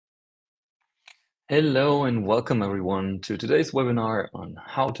Hello and welcome everyone to today's webinar on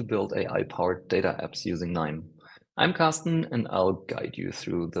how to build AI-powered data apps using KNIME. I'm Carsten and I'll guide you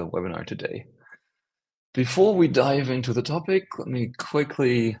through the webinar today. Before we dive into the topic, let me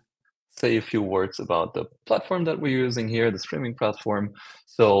quickly say a few words about the platform that we're using here, the streaming platform.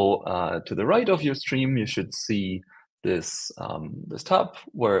 So to the right of your stream, you should see this, this tab,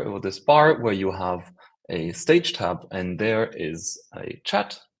 or this bar where you have a stage tab, and there is a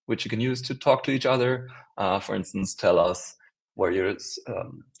chat which you can use to talk to each other. For instance, tell us where you're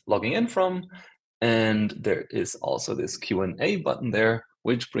logging in from. And there is also this Q&A button there,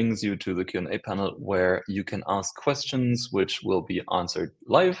 which brings you to the Q&A panel where you can ask questions which will be answered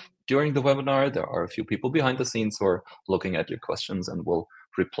live during the webinar. There are a few people behind the scenes who are looking at your questions and will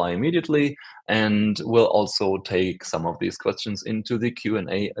reply immediately. And we'll also take some of these questions into the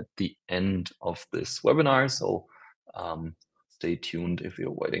Q&A at the end of this webinar. So stay tuned if you're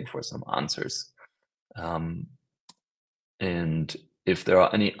waiting for some answers. And if there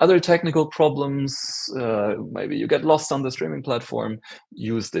are any other technical problems, maybe you get lost on the streaming platform,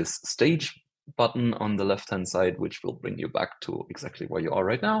 use this stage button on the left-hand side, which will bring you back to exactly where you are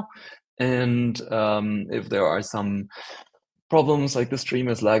right now. And if there are some problems like the stream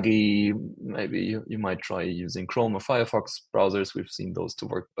is laggy, maybe you might try using Chrome or Firefox browsers. We've seen those to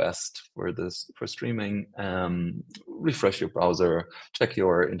work best for streaming. Refresh your browser, check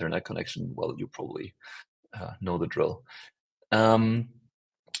your internet connection. Well, you probably know the drill.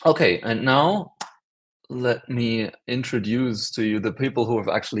 Okay, and now let me introduce to you the people who have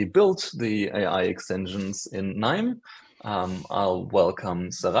actually built the AI extensions in KNIME. I'll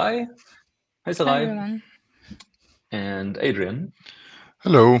welcome Sarai. Hi, Sarai. Hi, everyone. And Adrian.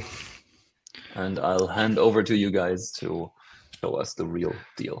 Hello. And I'll hand over to you guys to show us the real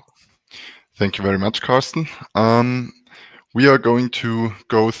deal. Thank you very much, Carsten. We are going to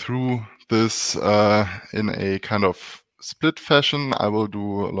go through this in a kind of split fashion. I will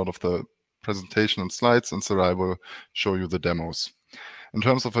do a lot of the presentation and slides, and Sarai will show you the demos. In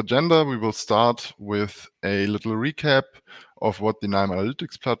terms of agenda, we will start with a little recap of what the KNIME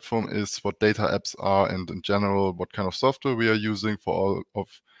Analytics platform is, what data apps are, and in general, what kind of software we are using for all of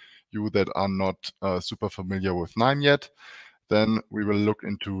you that are not super familiar with KNIME yet. Then we will look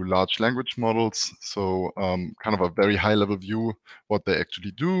into large language models, so kind of a very high-level view, what they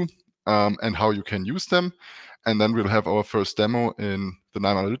actually do, and how you can use them. And then we'll have our first demo in the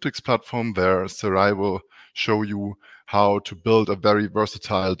KNIME Analytics platform. There, Sarai will show you how to build a very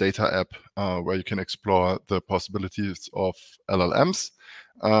versatile data app where you can explore the possibilities of LLMs.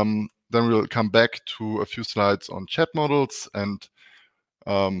 Then we'll come back to a few slides on chat models and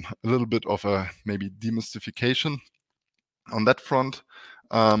a little bit of a maybe demystification on that front.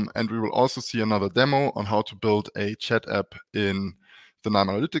 And we will also see another demo on how to build a chat app in the KNIME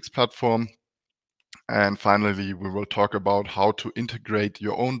Analytics platform. And finally, we will talk about how to integrate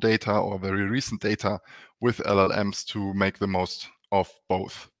your own data or very recent data with LLMs to make the most of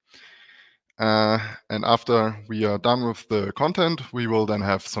both. And after we are done with the content, we will then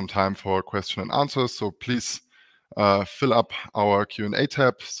have some time for question and answers. So please fill up our Q&A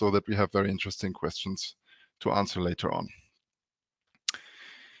tab so that we have very interesting questions to answer later on.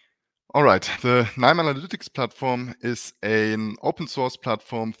 All right, the KNIME Analytics platform is an open source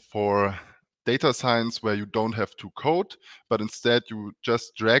platform for data science where you don't have to code, but instead you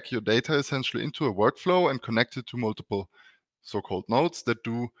just drag your data essentially into a workflow and connect it to multiple so-called nodes that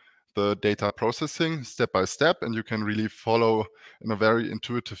do the data processing step by step, and you can really follow in a very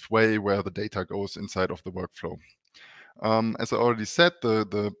intuitive way where the data goes inside of the workflow. As I already said,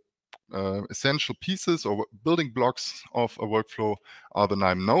 the essential pieces or building blocks of a workflow are the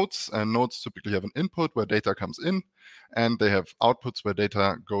KNIME nodes, and nodes typically have an input where data comes in, and they have outputs where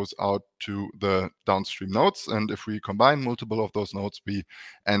data goes out to the downstream nodes. And if we combine multiple of those nodes, we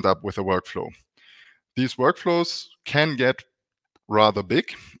end up with a workflow. These workflows can get rather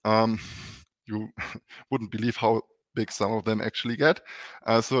big. You wouldn't believe how big some of them actually get.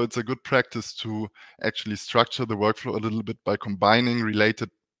 So it's a good practice to actually structure the workflow a little bit by combining related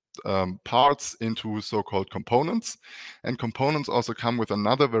parts into so-called components. And components also come with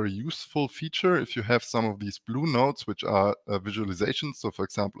another very useful feature. If you have some of these blue nodes, which are visualizations, so for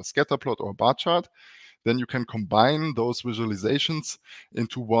example, a scatter plot or a bar chart, then you can combine those visualizations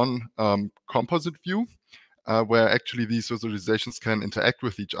into one composite view, where actually these visualizations can interact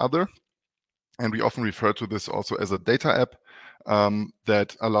with each other. And we often refer to this also as a data app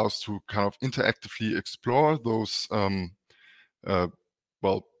that allows to kind of interactively explore those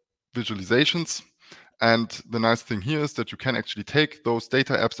visualizations. And the nice thing here is that you can actually take those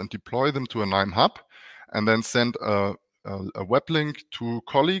data apps and deploy them to a KNIME hub and then send a a web link to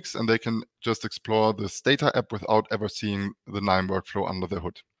colleagues, and they can just explore this data app without ever seeing the KNIME workflow under the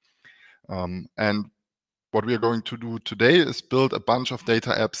hood. And what we are going to do today is build a bunch of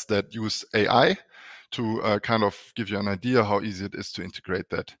data apps that use AI to kind of give you an idea how easy it is to integrate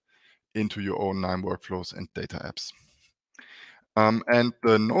that into your own KNIME workflows and data apps. And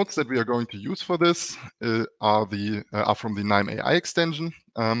the nodes that we are going to use for this are from the KNIME AI extension.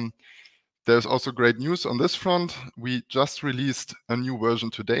 There's also great news on this front. We just released a new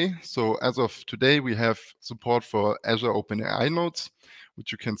version today. So as of today, we have support for Azure OpenAI nodes,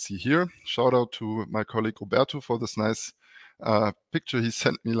 which you can see here. Shout out to my colleague Roberto for this nice picture he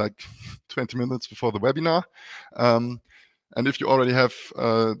sent me like 20 minutes before the webinar. And if you already have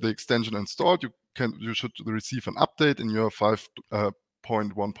the extension installed, you should receive an update in your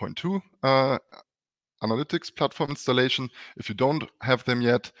 5.1.2 analytics platform installation. If you don't have them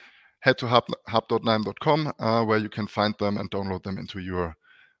yet, head to hub.knime.com where you can find them and download them into your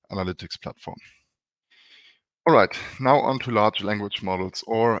analytics platform. All right, now on to large language models,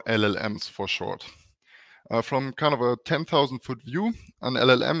 or LLMs for short. From kind of a 10,000-foot view, an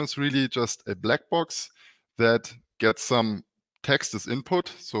LLM is really just a black box that gets some text as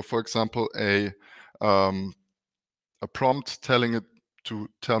input. So for example, a prompt telling it to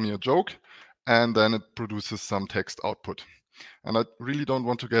tell me a joke, and then it produces some text output. And I really don't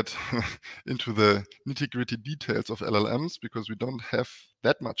want to get into the nitty-gritty details of LLMs because we don't have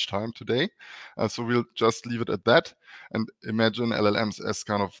that much time today. So we'll just leave it at that and imagine LLMs as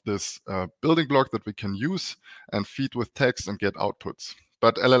kind of this building block that we can use and feed with text and get outputs.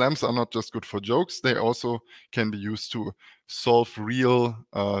 But LLMs are not just good for jokes. They also can be used to solve real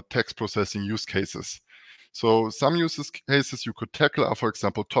text processing use cases. So some use cases you could tackle are, for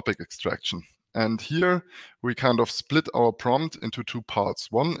example, topic extraction. And here we kind of split our prompt into two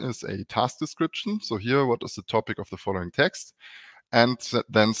parts. One is a task description. So here, what is the topic of the following text? And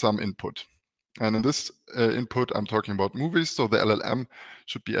then some input. And in this input, I'm talking about movies. So the LLM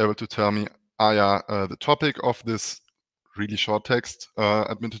should be able to tell me, the topic of this really short text,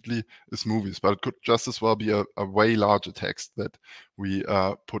 admittedly, is movies. But it could just as well be a way larger text that we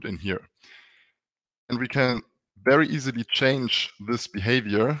put in here. And we can very easily change this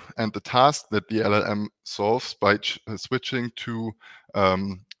behavior and the task that the LLM solves by switching to,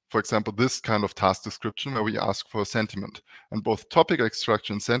 for example, this kind of task description where we ask for sentiment. And both topic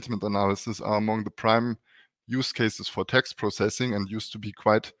extraction and sentiment analysis are among the prime use cases for text processing and used to be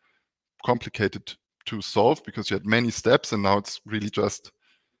quite complicated to solve because you had many steps, and now it's really just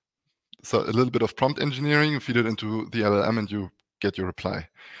a little bit of prompt engineering. You feed it into the LLM and you get your reply.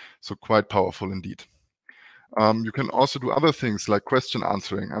 So quite powerful indeed. You can also do other things like question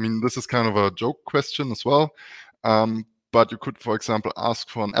answering. I mean, this is kind of a joke question as well. But you could, for example, ask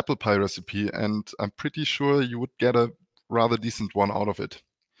for an apple pie recipe, and I'm pretty sure you would get a rather decent one out of it.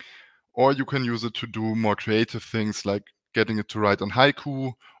 Or you can use it to do more creative things like getting it to write an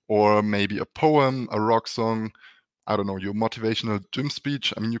haiku, or maybe a poem, a rock song, I don't know, your motivational gym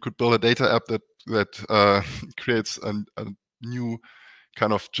speech. I mean, you could build a data app that creates a new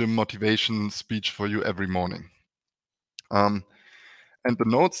kind of gym motivation speech for you every morning. And the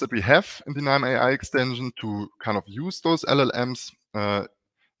nodes that we have in the KNIME AI extension to kind of use those LLMs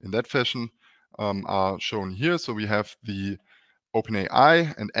in that fashion are shown here. So we have the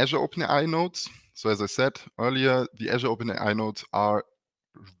OpenAI and Azure OpenAI nodes. So as I said earlier, the Azure OpenAI nodes are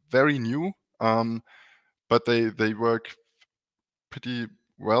very new, but they work pretty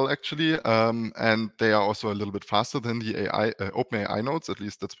well actually, and they are also a little bit faster than the OpenAI nodes. At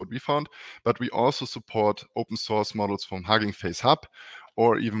least that's what we found. But we also support open source models from Hugging Face Hub,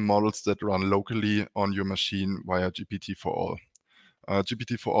 or even models that run locally on your machine via GPT-4All.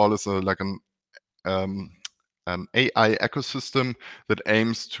 GPT-4All is like an AI ecosystem that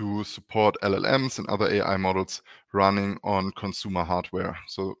aims to support LLMs and other AI models running on consumer hardware.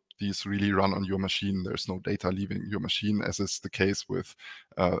 So these really run on your machine. There's no data leaving your machine, as is the case with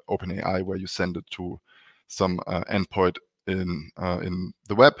OpenAI, where you send it to some endpoint in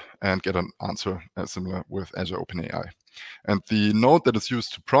the web and get an answer similar with Azure OpenAI. And the node that is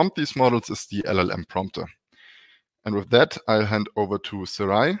used to prompt these models is the LLM prompter. And with that, I'll hand over to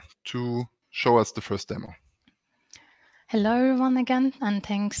Sarai to show us the first demo. Hello everyone again, and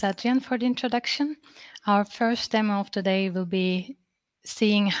thanks Adrian for the introduction. Our first demo of today will be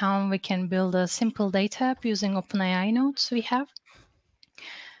seeing how we can build a simple data app using OpenAI nodes we have.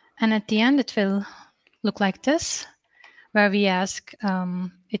 And at the end, it will look like this, where we ask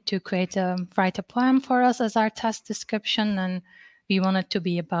it to write a poem for us as our task description, and we want it to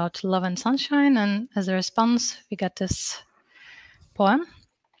be about love and sunshine. And as a response, we get this poem.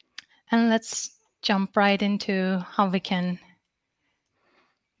 And let's jump right into how we can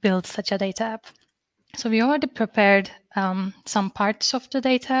build such a data app. So we already prepared some parts of the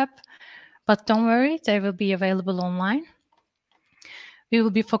data app, but don't worry, they will be available online. We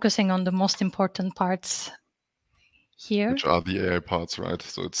will be focusing on the most important parts here. Which are the AI parts, right?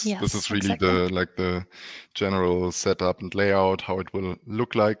 So it's Yes, this is really exactly. the general setup and layout, how it will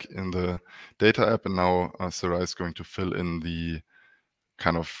look like in the data app. And now Sarah is going to fill in the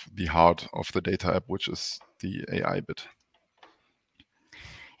kind of the heart of the data app, which is the AI bit.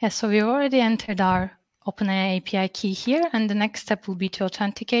 Yeah, so we already entered our OpenAI API key here, and the next step will be to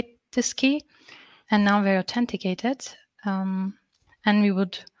authenticate this key. And now we're authenticated, and we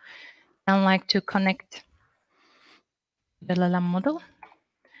would then like to connect the LLM model,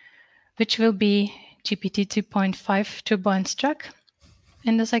 which will be GPT 2.5 Turbo Instruct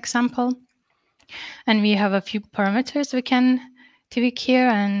in this example. And we have a few parameters we can tweak here,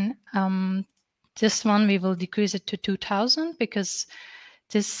 and this one we will decrease it to 2000 because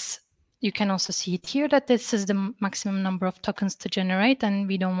this, you can also see it here that this is the maximum number of tokens to generate, and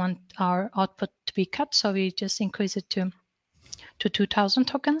we don't want our output to be cut, so we just increase it to 2000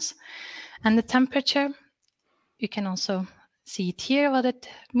 tokens. And the temperature, you can also see it here what it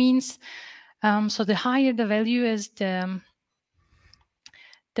means. So the higher the value is, the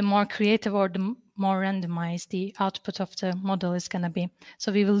more creative or the more randomized the output of the model is going to be.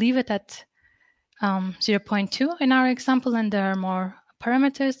 So we will leave it at 0.2 in our example, and there are more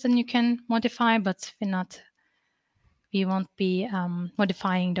parameters than you can modify, but we won't be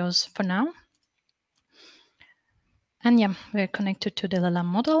modifying those for now. And yeah, we're connected to the LLM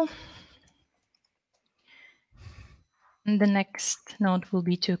model. And the next node will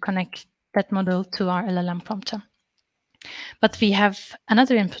be to connect that model to our LLM prompter. But we have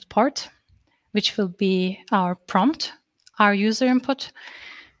another input part, which will be our prompt, our user input.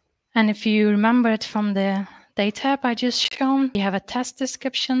 And if you remember it from the data app I just shown, we have a task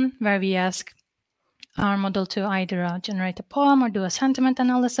description where we ask our model to either generate a poem or do a sentiment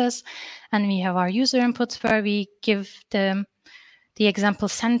analysis. And we have our user inputs where we give the example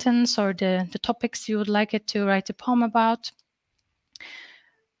sentence or the topics you would like it to write a poem about.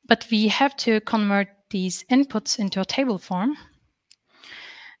 But we have to convert these inputs into a table form.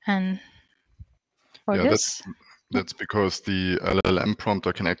 And for this, that's because the LLM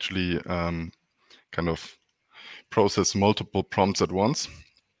prompter can actually kind of process multiple prompts at once.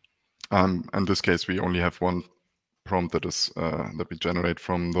 In this case, we only have one prompt that is that we generate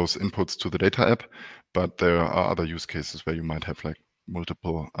from those inputs to the data app, but there are other use cases where you might have like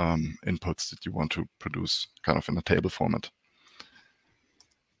multiple inputs that you want to produce kind of in a table format.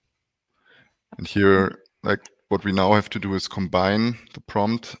 And here, like what we now have to do is combine the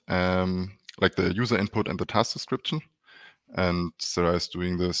prompt, like the user input and the task description. And Sarah is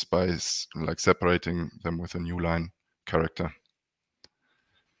doing this by like separating them with a new line character.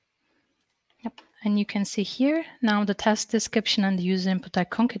 Yep. And you can see here now the task description and the user input are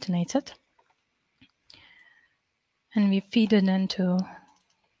concatenated. And we feed it into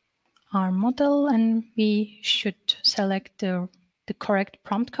our model, and we should select the correct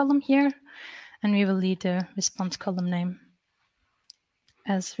prompt column here, and we will leave the response column name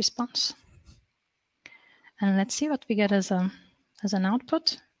as response. And let's see what we get as an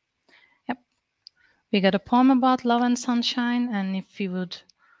output. Yep, we got a poem about love and sunshine, and if you would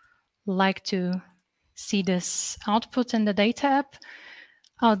like to see this output in the data app,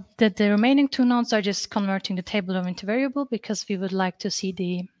 the remaining two nodes are just converting the table into variable because we would like to see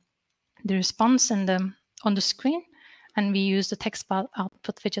the response on the screen, and we use the text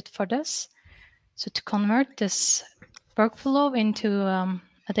output widget for this. So to convert this workflow into a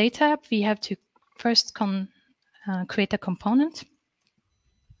data app, we have to first create a component.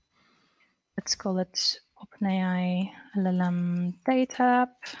 Let's call it OpenAI LLM data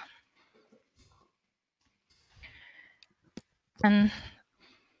app. And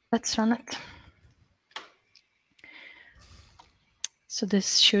let's run it. So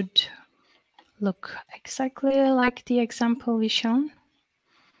this should look exactly like the example we shown.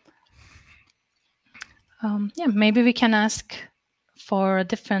 Yeah, maybe we can ask for a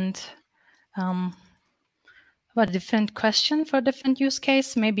different question for a different use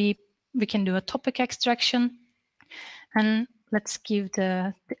case. Maybe we can do a topic extraction, and let's give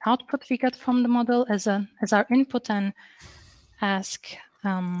the output we got from the model as our input and ask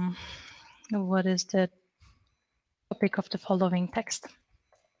what is the topic of the following text.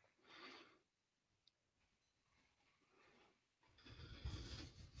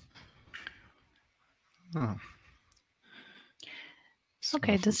 Oh.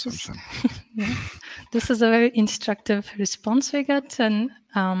 Okay, this is yeah, this is a very instructive response we got, and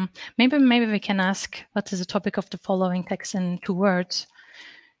maybe we can ask what is the topic of the following text in 2 words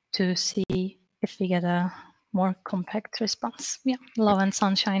to see if we get a more compact response. Yeah, love and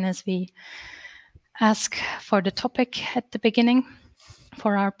sunshine, as we ask for the topic at the beginning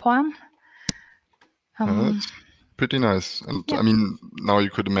for our poem. That's pretty nice. And yeah. I mean, now you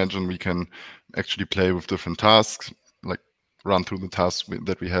could imagine we can actually play with different tasks, like run through the tasks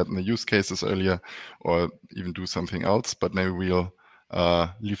that we had in the use cases earlier, or even do something else. But maybe we'll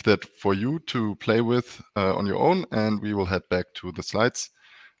leave that for you to play with on your own, and we will head back to the slides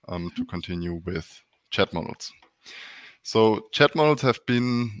to continue with chat models. So chat models have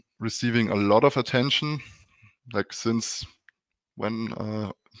been receiving a lot of attention, like since when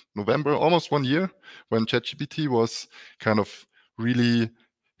November, almost 1 year, when ChatGPT was kind of really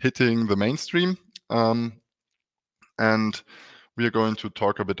hitting the mainstream. And we are going to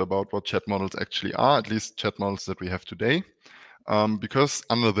talk a bit about what chat models actually are, at least chat models that we have today. Because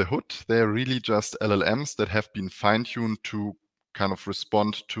under the hood, they're really just LLMs that have been fine-tuned to kind of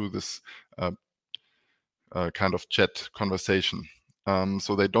respond to this kind of chat conversation.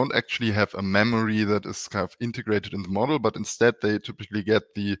 So they don't actually have a memory that is kind of integrated in the model, but instead they typically get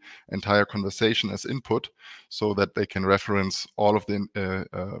the entire conversation as input so that they can reference all of the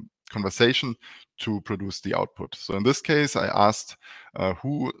conversation to produce the output. So in this case, I asked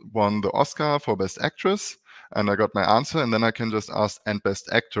who won the Oscar for Best Actress, and I got my answer, and then I can just ask and Best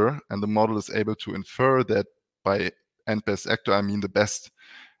Actor, and the model is able to infer that by and Best Actor, I mean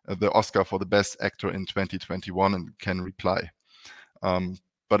the Oscar for the Best Actor in 2021, and can reply.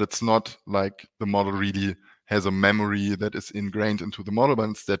 But it's not like the model really has a memory that is ingrained into the model, but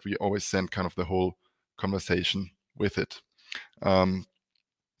instead we always send kind of the whole conversation with it. And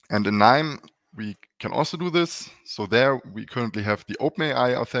in KNIME, we can also do this. So there we currently have the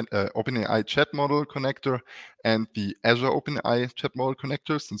OpenAI chat model connector and the Azure OpenAI chat model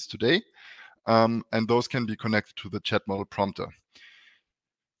connector since today. And those can be connected to the chat model prompter.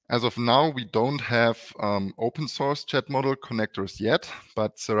 As of now, we don't have open source chat model connectors yet,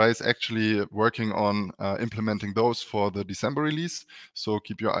 but Sarai is actually working on implementing those for the December release. So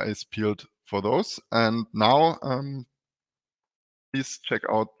keep your eyes peeled for those. And now, please check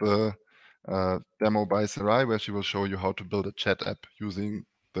out the demo by Sarai, where she will show you how to build a chat app using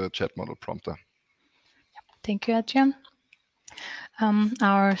the chat model prompter. Thank you, Adrian.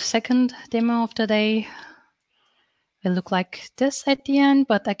 Our second demo of the day will look like this at the end,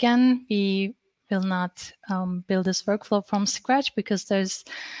 but again, we will not build this workflow from scratch because there's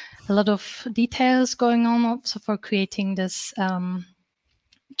a lot of details going on also for creating this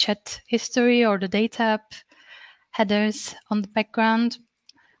chat history or the data app headers on the background,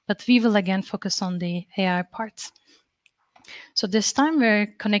 but we will again focus on the AI parts. So this time we're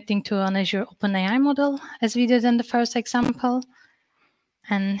connecting to an Azure OpenAI model as we did in the first example.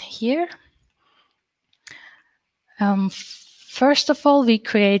 And here, first of all, we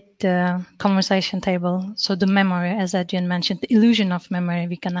create the conversation table. So the memory, as Adrian mentioned, the illusion of memory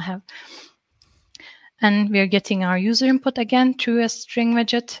we're gonna have. And we're getting our user input again through a string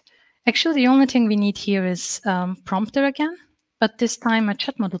widget. Actually, the only thing we need here is prompter again, but this time a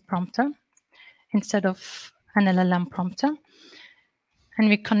chat model prompter instead of an LLM prompter. And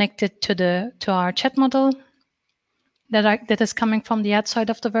we connect it to our chat model that is coming from the outside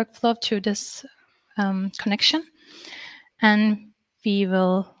of the workflow to this connection. And we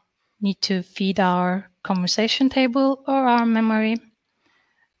will need to feed our conversation table or our memory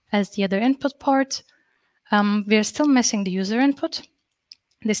as the other input part. We're still missing the user input.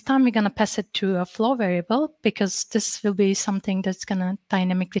 This time we're going to pass it to a flow variable because this will be something that's going to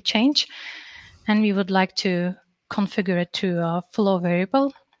dynamically change. And we would like to configure it to a flow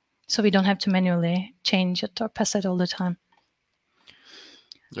variable so we don't have to manually change it or pass it all the time.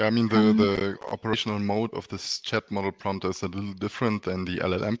 Yeah, I mean, the operational mode of this chat model prompter is a little different than the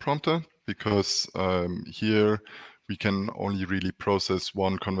LLM prompter because here we can only really process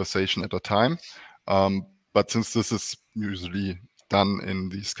one conversation at a time. But since this is usually done in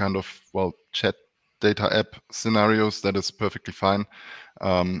these kind of, well, chat data app scenarios, that is perfectly fine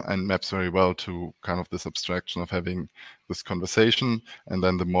and maps very well to kind of this abstraction of having this conversation and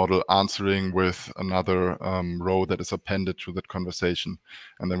then the model answering with another row that is appended to that conversation.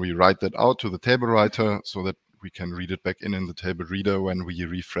 And then we write that out to the table writer so that we can read it back in the table reader when we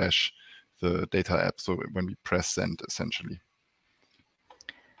refresh the data app. So when we press send, essentially.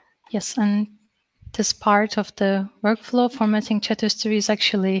 Yes, and this part of the workflow formatting chat history is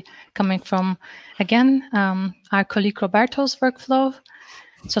actually coming from, again, our colleague Roberto's workflow.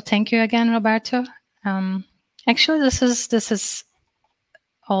 So thank you again, Roberto. Actually, this is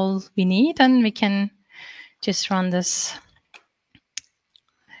all we need, and we can just run this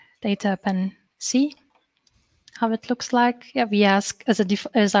data up and see how it looks like. Yeah, we ask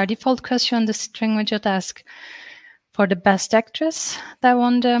as our default question, the string widget asks for the best actress that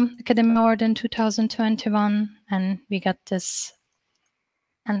won the Academy Award in 2021, and we got this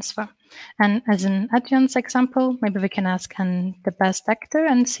answer. And as an adjunct example, maybe we can ask and the best actor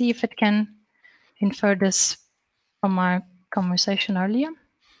and see if it can infer this from our conversation earlier.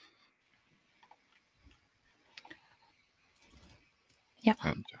 Yeah.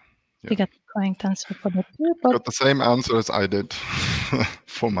 We got the correct answer for that too. But got the same answer as I did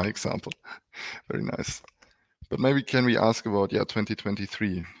for my example. Very nice. But maybe can we ask about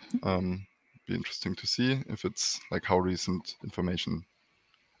 2023? Be interesting to see if it's like how recent information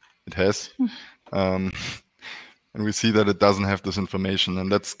it has. And we see that it doesn't have this information,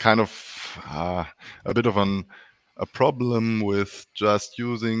 and that's kind of a bit of a problem with just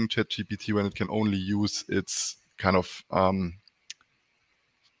using ChatGPT when it can only use its kind of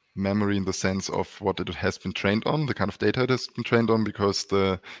memory in the sense of what it has been trained on, the kind of data it has been trained on, because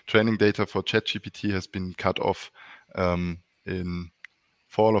the training data for ChatGPT has been cut off in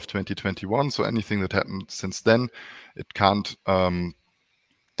fall of 2021. So anything that happened since then, it can't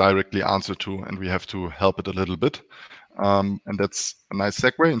directly answer to, and we have to help it a little bit. And that's a nice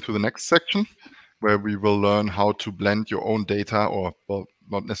segue into the next section, where we will learn how to blend your own data, or, well,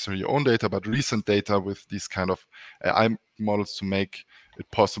 not necessarily your own data, but recent data with these kind of AI models to make it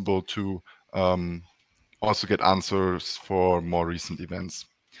possible to also get answers for more recent events.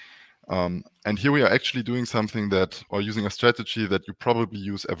 And here we are actually doing something that, or using a strategy that you probably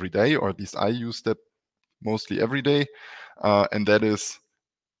use every day, or at least I use that mostly every day. And that is,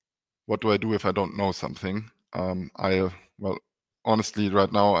 what do I do if I don't know something? Well, honestly,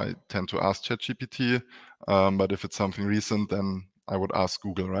 right now I tend to ask ChatGPT, but if it's something recent, then I would ask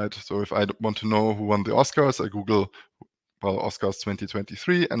Google, right? So if I want to know who won the Oscars, I Google, well, Oscars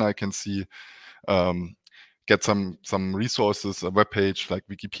 2023, and I can see, get some resources, a web page like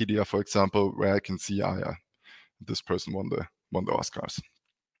Wikipedia, for example, where I can see, this person won the Oscars.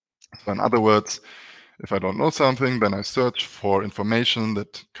 So in other words, if I don't know something, then I search for information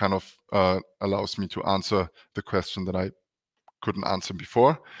that kind of allows me to answer the question that I couldn't answer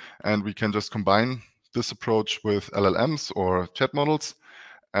before. And we can just combine this approach with LLMs or chat models.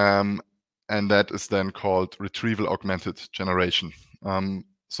 And that is then called retrieval augmented generation.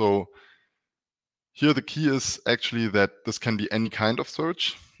 So here the key is actually that this can be any kind of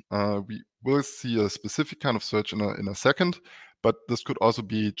search. We will see a specific kind of search in a second, but this could also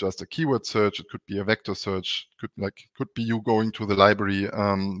be just a keyword search. It could be a vector search. Could be you going to the library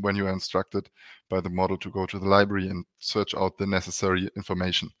when you are instructed by the model to go to the library and search out the necessary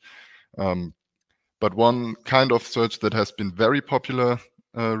information. But one kind of search that has been very popular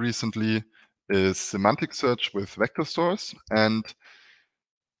recently is semantic search with vector stores. And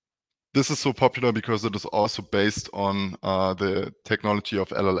this is so popular because it is also based on the technology of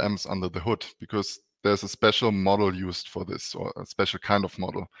LLMs under the hood, because there's a special model used for this, or a special kind of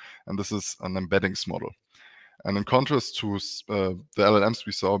model, and this is an embeddings model. And in contrast to the LLMs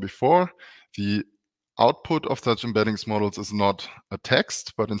we saw before, the output of such embeddings models is not a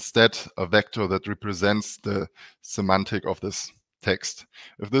text, but instead a vector that represents the semantic of this text.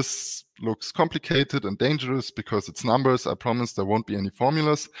 If this looks complicated and dangerous because it's numbers, I promise there won't be any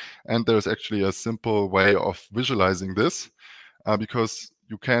formulas. And there's actually a simple way of visualizing this, because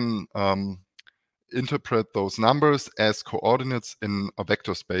you can interpret those numbers as coordinates in a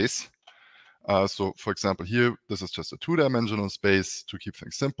vector space. So for example, here, this is just a two-dimensional space to keep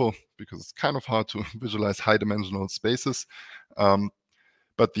things simple, because it's kind of hard to visualize high-dimensional spaces.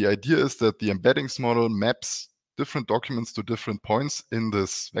 But the idea is that the embeddings model maps different documents to different points in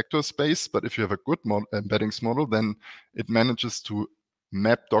this vector space. But if you have a good embeddings model, then it manages to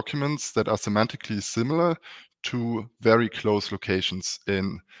map documents that are semantically similar to very close locations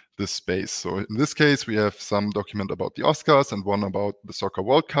in this space. So in this case, we have some document about the Oscars and one about the Soccer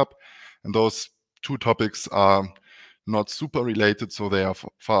World Cup. And those two topics are not super related, so they are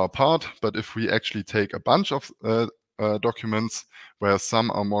far apart. But if we actually take a bunch of documents where some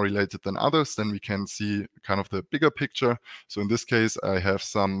are more related than others, then we can see kind of the bigger picture. So in this case, I have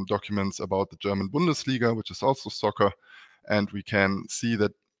some documents about the German Bundesliga, which is also soccer. And we can see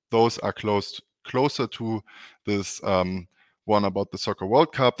that those are closer to this one about the Soccer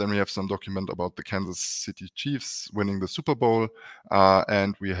World Cup. Then we have some document about the Kansas City Chiefs winning the Super Bowl.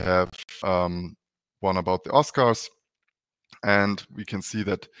 And we have one about the Oscars. And we can see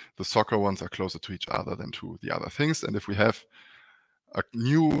that the soccer ones are closer to each other than to the other things. And if we have a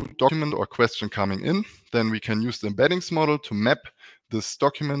new document or question coming in, then we can use the embeddings model to map this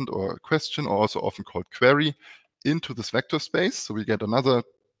document or question, or also often called query, into this vector space. So we get another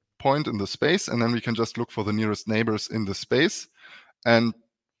point in the space, and then we can just look for the nearest neighbors in the space and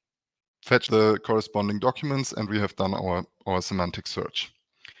fetch the corresponding documents, and we have done our semantic search.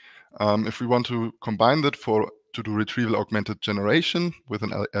 If we want to combine that to do retrieval augmented generation with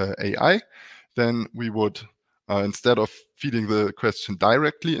an AI, then we would, instead of feeding the question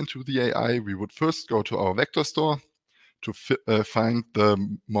directly into the AI, we would first go to our vector store to find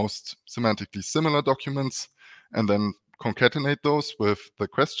the most semantically similar documents and then concatenate those with the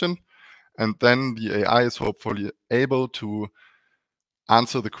question. And then the AI is hopefully able to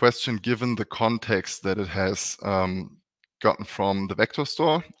answer the question given the context that it has gotten from the vector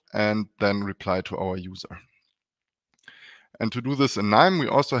store and then reply to our user. And to do this in KNIME, we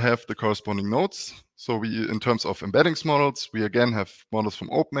also have the corresponding nodes. So we, in terms of embeddings models, we again have models from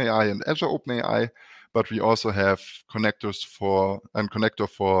OpenAI and Azure OpenAI, but we also have connector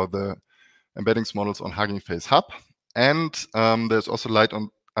for the embeddings models on Hugging Face Hub. And there's also light on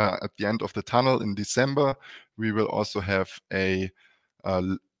at the end of the tunnel in December. We will also have a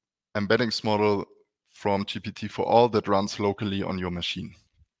embeddings model from GPT-4All that runs locally on your machine.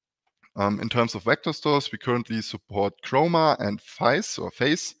 In terms of vector stores, we currently support Chroma and FACE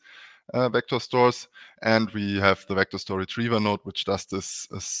vector stores, and we have the vector store retriever node, which does this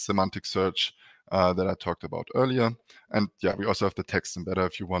semantic search that I talked about earlier. And yeah, we also have the text embedder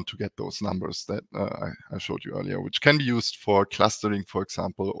if you want to get those numbers that I showed you earlier, which can be used for clustering, for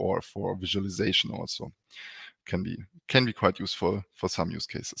example, or for visualization also. Can be quite useful for some use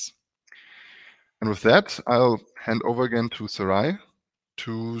cases. And with that, I'll hand over again to Sarai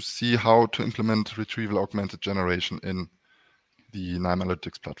to see how to implement retrieval augmented generation in the KNIME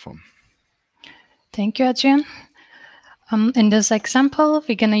Analytics platform. Thank you, Adrian. In this example,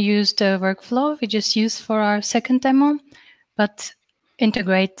 we're going to use the workflow we just used for our second demo, but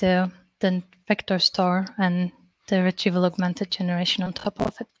integrate the vector store and the retrieval augmented generation on top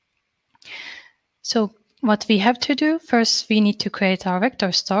of it. So what we have to do, first we need to create our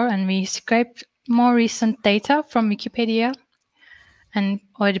vector store, and we scrape more recent data from Wikipedia and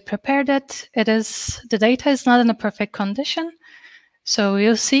already prepared it. The data is not in a perfect condition. So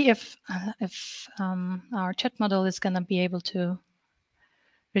we'll see if our chat model is going to be able to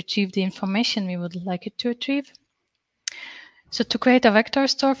retrieve the information we would like it to retrieve. So to create a vector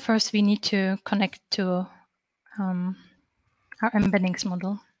store, first we need to connect to our embeddings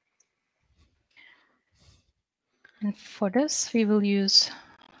model. And for this, we will use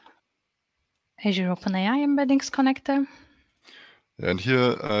Azure OpenAI embeddings connector. And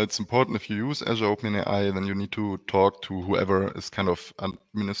here it's important, if you use Azure OpenAI, then you need to talk to whoever is kind of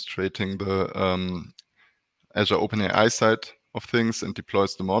administrating the Azure OpenAI side of things and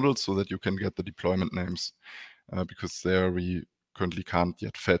deploys the model so that you can get the deployment names, because there we currently can't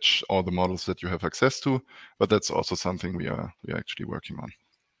yet fetch all the models that you have access to, but that's also something we are actually working on.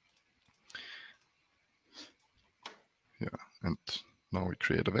 Yeah, and now we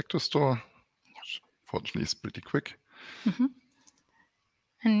create a vector store, which fortunately is pretty quick. Mm-hmm.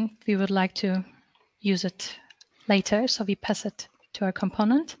 And we would like to use it later, so we pass it to our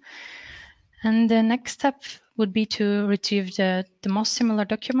component. And the next step would be to retrieve the most similar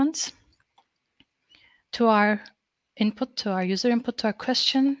documents to our input, to our user input, to our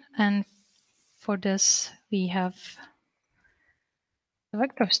question. And for this, we have the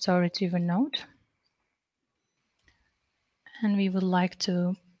vector store retriever node. And we would like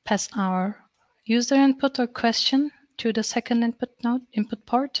to pass our user input or question to the second input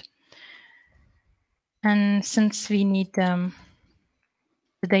port. And since we need the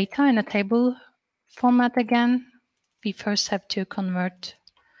data in a table format again, we first have to convert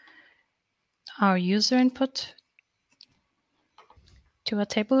our user input to a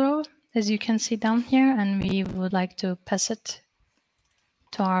table row, as you can see down here, and we would like to pass it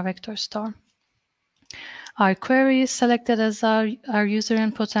to our vector store. Our query is selected as our user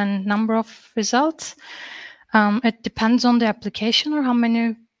input and number of results. It depends on the application or how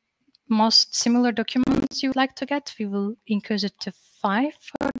many most similar documents you would like to get. We will increase it to 5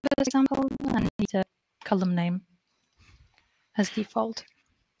 for this example and need a column name as default.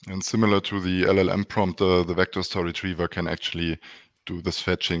 And similar to the LLM prompt, the vector store retriever can actually do this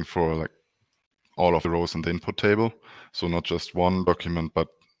fetching for like all of the rows in the input table. So not just one document, but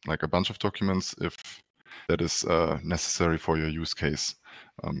like a bunch of documents if that is necessary for your use case.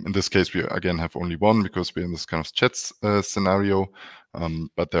 In this case, we again have only one because we're in this kind of chat scenario,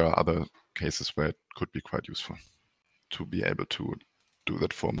 but there are other cases where it could be quite useful to be able to do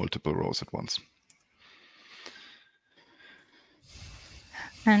that for multiple rows at once.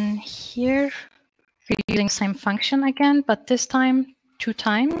 And here we're using the same function again, but this time 2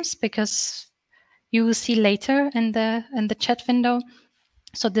 times, because you will see later in the chat window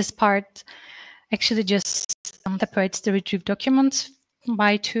So this part actually just separates the retrieved documents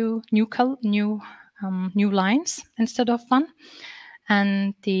by two new lines instead of one.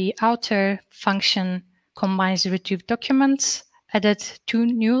 And the outer function combines the retrieved documents, added two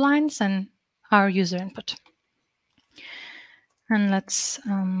new lines, and our user input. And let's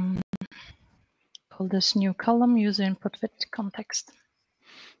call this new column user input with context.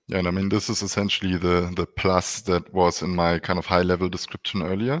 Yeah, and I mean, this is essentially the plus that was in my kind of high-level description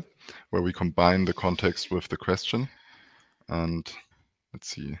earlier, where we combine the context with the question. And let's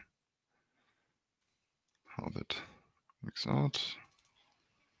see how that works out.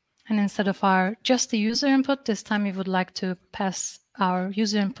 And instead of just the user input, this time we would like to pass our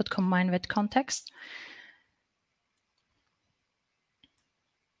user input combined with context.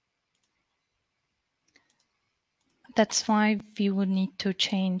 That's why we would need to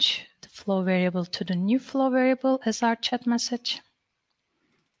change the flow variable to the new flow variable as our chat message.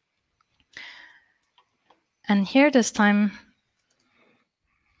 And here this time,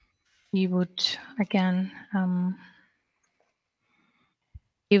 we would again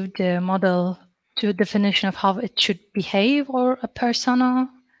give the model to a definition of how it should behave or a persona.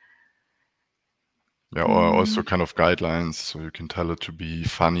 Yeah, or also kind of guidelines. So you can tell it to be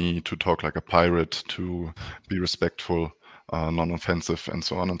funny, to talk like a pirate, to be respectful, non-offensive, and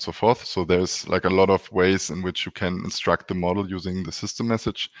so on and so forth. So there's like a lot of ways in which you can instruct the model using the system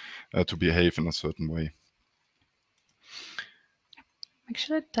message to behave in a certain way.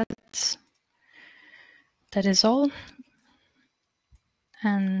 Actually, that is all.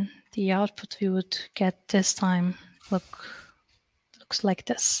 And the output we would get this time looks like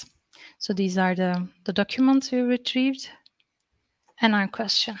this. So these are the documents we retrieved and our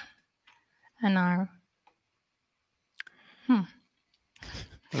question and our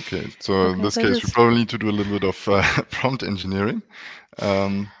Okay, so in this case, we probably need to do a little bit of prompt engineering.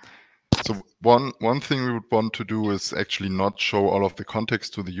 So one thing we would want to do is actually not show all of the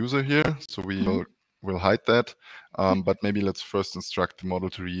context to the user here. So we will hide that. But maybe let's first instruct the model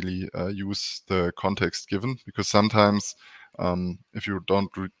to really use the context given, because sometimes if you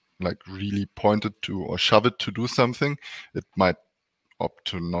don't really point it to or shove it to do something, it might opt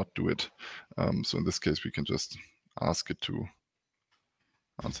to not do it. So in this case, we can just ask it to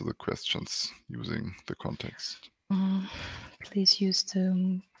answer the questions using the context. Please use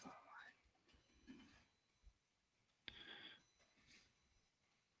the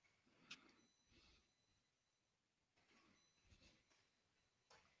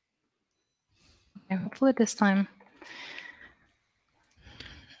hopefully this time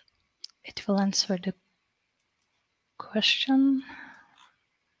it will answer the question.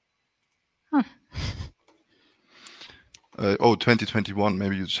 Oh, 2021,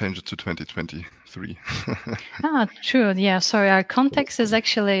 maybe you change it to 2023. True. Yeah, sorry. Our context is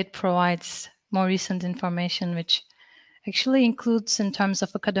actually, it provides more recent information, which actually includes in terms of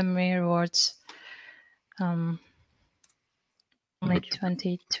academy rewards only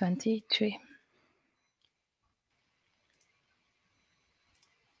 2023.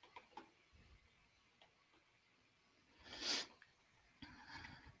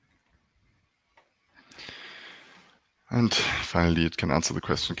 And finally, it can answer the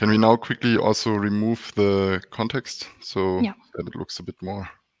question. Can we now quickly also remove the context so that it looks a bit more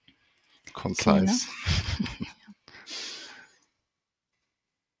concise?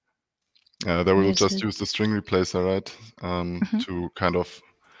 There we will just use the string replacer, right? To kind of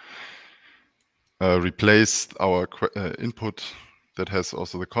replace our input that has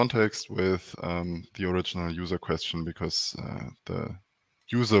also the context with the original user question, because the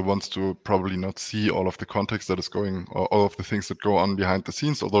user wants to probably not see all of the context that is going, or all of the things that go on behind the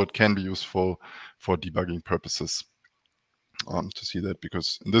scenes, although it can be useful for debugging purposes to see that.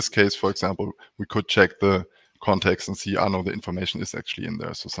 Because in this case, for example, we could check the context and see, no, the information is actually in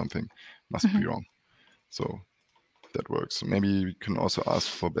there, so something must be wrong. So that works. So maybe we can also ask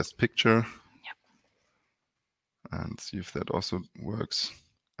for best picture and see if that also works.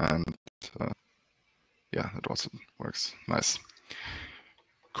 And yeah, that also works. Nice.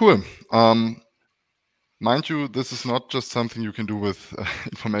 Cool. Mind you, this is not just something you can do with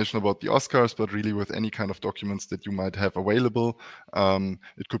information about the Oscars, but really with any kind of documents that you might have available.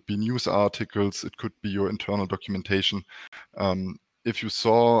 It could be news articles, it could be your internal documentation. If you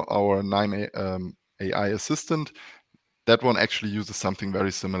saw our KNIME AI assistant, that one actually uses something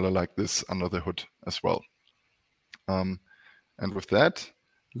very similar like this under the hood as well. And with that,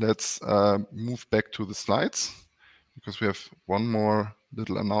 let's move back to the slides, because we have one more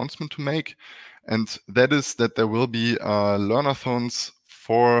little announcement to make. And that is that there will be learnathons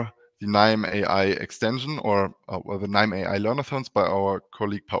for the KNIME AI extension or the KNIME AI Learnathons by our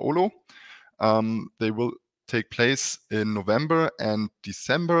colleague Paolo. They will take place in November and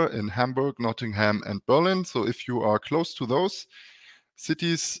December in Hamburg, Nottingham, and Berlin. So if you are close to those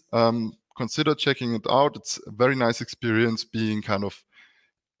cities, consider checking it out. It's a very nice experience being kind of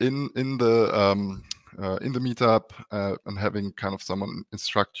in the meetup and having kind of someone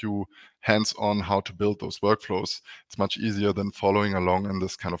instruct you hands-on how to build those workflows. It's much easier than following along in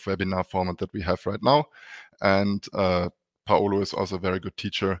this kind of webinar format that we have right now. And Paolo is also a very good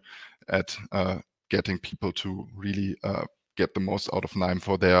teacher at getting people to really get the most out of KNIME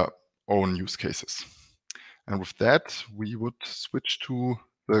for their own use cases. And with that, we would switch to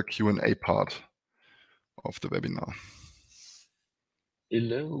the Q&A part of the webinar.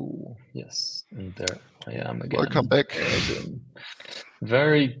 Hello. Yes, and there I am again. Welcome back.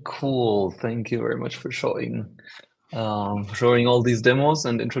 Very cool. Thank you very much for showing all these demos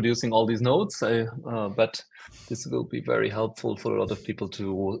and introducing all these nodes. I bet this will be very helpful for a lot of people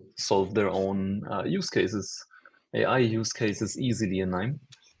to solve their own use cases, AI use cases easily in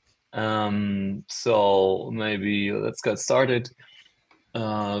KNIME. So maybe let's get started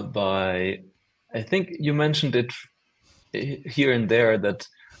by, I think you mentioned it here and there that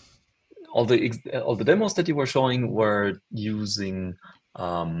all the demos that you were showing were using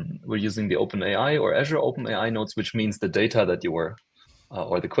the OpenAI or Azure OpenAI nodes, which means the data that you were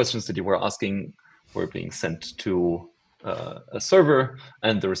or the questions that you were asking were being sent to a server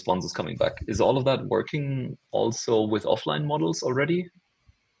and the response is coming back. Is all of that working also with offline models already?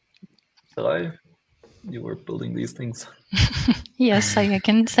 You were building these things. Yes, I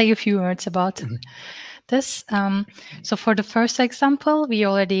can say a few words about this. So for the first example, we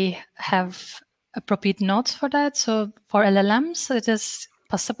already have appropriate nodes for that. So for LLMs, it is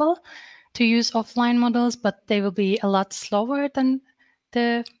possible to use offline models, but they will be a lot slower than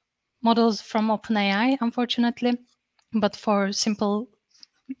the models from OpenAI, unfortunately. But for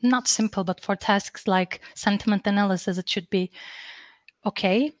not simple, but for tasks like sentiment analysis, it should be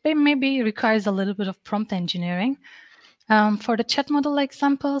okay. But maybe requires a little bit of prompt engineering. For the chat model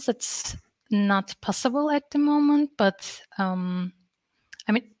examples, it's not possible at the moment, but I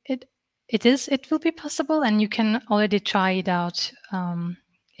mean, it will be possible, and you can already try it out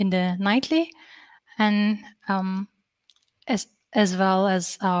in the nightly, and as well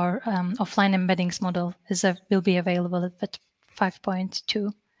as our offline embeddings model will be available at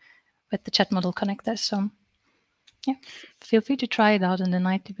 5.2 with the chat model connector. So yeah, feel free to try it out in the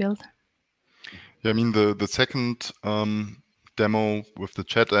nightly build. Yeah, I mean the second demo with the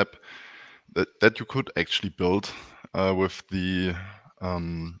chat app that you could actually build with the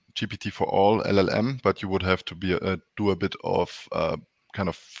GPT-4All LLM, but you would have to do a bit of kind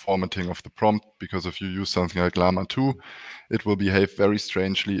of formatting of the prompt, because if you use something like Llama 2, it will behave very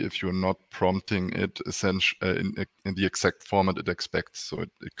strangely if you're not prompting it essentially in the exact format it expects. So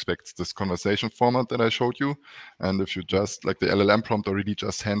it expects this conversation format that I showed you, and if you just like the LLM prompt already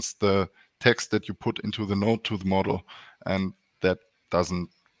just hands the text that you put into the node to the model, and that does not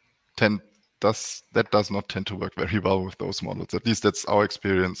tend to work very well with those models. At least that's our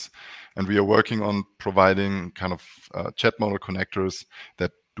experience. And we are working on providing kind of chat model connectors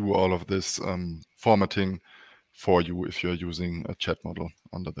that do all of this formatting for you if you're using a chat model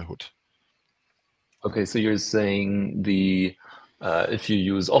under the hood. Okay, so you're saying if you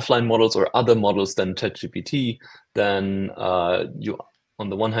use offline models or other models than ChatGPT, then you on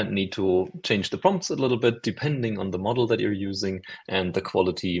the one hand need to change the prompts a little bit depending on the model that you're using, and the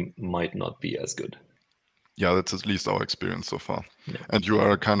quality might not be as good. Yeah, that's at least our experience so far. Yeah. And you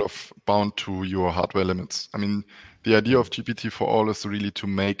are kind of bound to your hardware limits. I mean, the idea of GPT-4All is really to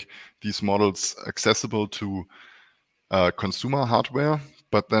make these models accessible to consumer hardware,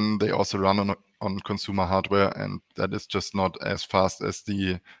 but then they also run on consumer hardware, and that is just not as fast as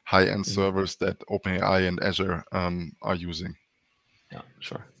the high-end servers that OpenAI and Azure are using. Yeah,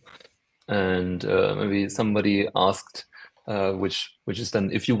 sure. And maybe somebody asked, which is then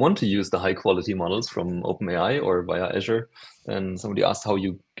if you want to use the high quality models from OpenAI or via Azure, then somebody asked how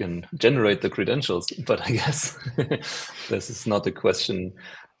you can generate the credentials. But I guess this is not a question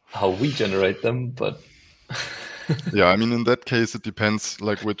how we generate them, but yeah, I mean, in that case, it depends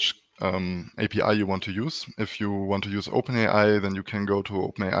like which API you want to use. If you want to use OpenAI, then you can go to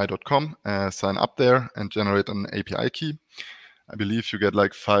openai.com, sign up there and generate an API key. I believe you get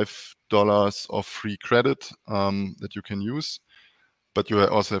like $5 of free credit that you can use, but you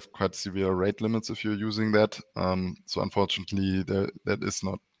also have quite severe rate limits if you're using that. So unfortunately, that is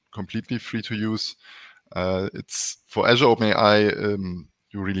not completely free to use. It's for Azure OpenAI,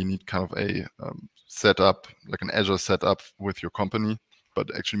 you really need kind of a setup, like an Azure setup with your company. but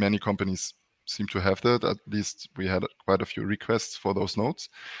actually many companies seem to have that. At least we had quite a few requests for those nodes.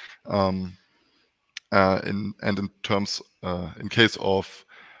 In case of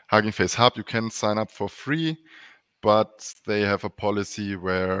Hugging Face Hub, you can sign up for free, but they have a policy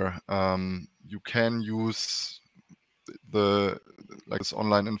where you can use this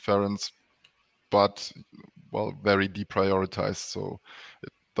online inference, but well, very deprioritized. So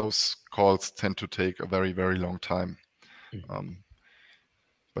those calls tend to take a very, very long time.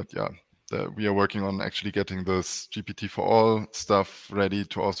 But yeah, we are working on actually getting this GPT-4All stuff ready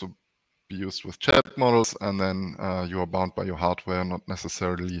to also be used with chat models, and then you are bound by your hardware, not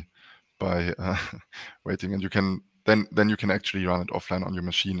necessarily by waiting. And you can then you can actually run it offline on your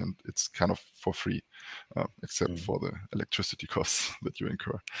machine, and it's kind of for free, except for the electricity costs that you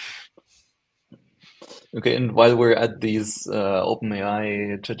incur. Okay, and while we're at these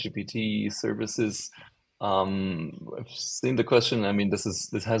OpenAI, ChatGPT services, I've seen the question. I mean, this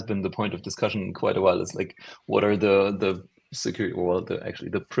has been the point of discussion quite a while. Is like, what are the security, or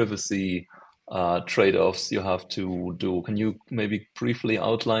the privacy trade-offs you have to do? Can you maybe briefly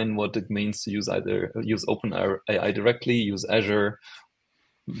outline what it means to use OpenAI directly, use Azure,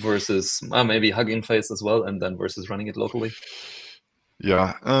 versus maybe Hugging Face as well, and then versus running it locally?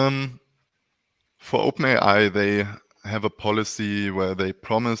 Yeah. For OpenAI, they have a policy where they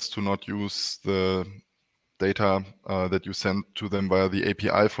promise to not use the data that you send to them via the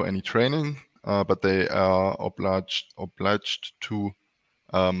API for any training, but they are obliged to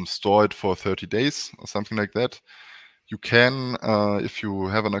store it for 30 days or something like that. You can, if you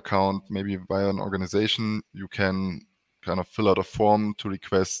have an account, maybe via an organization, you can kind of fill out a form to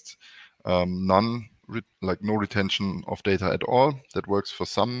request no retention of data at all. That works for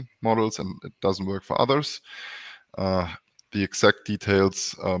some models and it doesn't work for others. The exact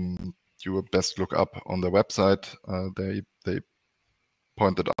details you would best look up on their website. They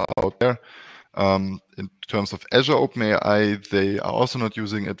pointed out there. In terms of Azure OpenAI, they are also not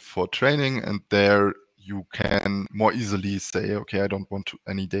using it for training, and there you can more easily say, okay, I don't want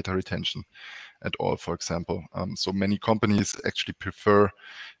any data retention at all, for example. So many companies actually prefer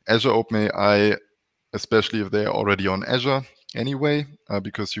Azure OpenAI, especially if they are already on Azure anyway,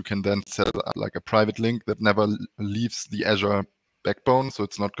 because you can then set up like a private link that never leaves the Azure backbone. So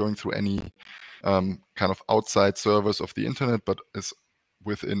it's not going through any kind of outside servers of the internet, but is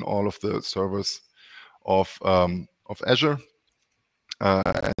within all of the servers of Azure,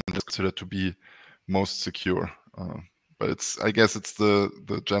 and is considered to be most secure. But I guess it's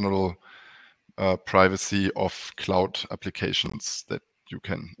the general privacy of cloud applications that you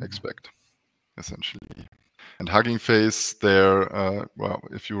can expect, essentially. And Hugging Face, well,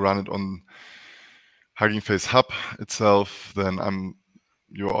 if you run it on Hugging Face Hub itself, then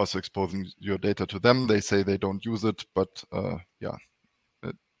you're also exposing your data to them. They say they don't use it, but yeah,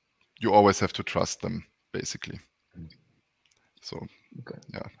 you always have to trust them, basically. So okay.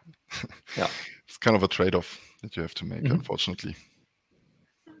 Yeah, it's kind of a trade-off that you have to make, unfortunately.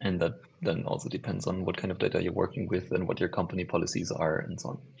 And that then also depends on what kind of data you're working with and what your company policies are and so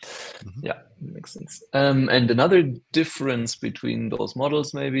on. Yeah, makes sense. And another difference between those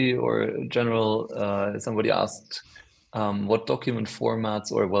models, maybe, or general, somebody asked what document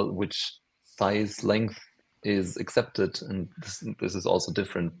formats or, well, which size length is accepted. And this is also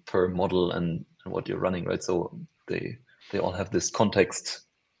different per model and what you're running, right? So they all have this context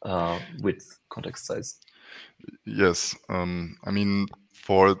with context size. Yes. I mean,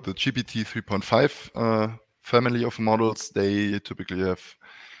 for the GPT 3.5 family of models, they typically have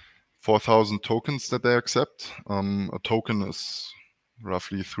 4,000 tokens that they accept. A token is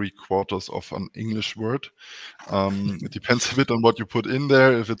roughly 3/4 of an English word. It depends a bit on what you put in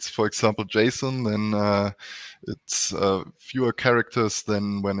there. If it's, for example, JSON, then it's fewer characters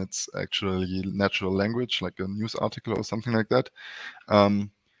than when it's actually natural language, like a news article or something like that.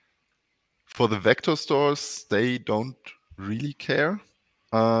 For the vector stores, they don't really care.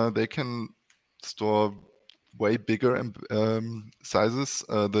 They can store way bigger sizes.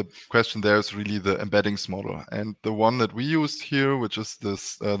 The question there is really the embeddings model. And the one that we used here, which is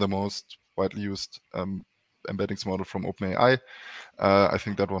the most widely used embeddings model from OpenAI, I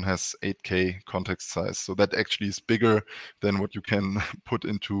think that one has 8K context size. So that actually is bigger than what you can put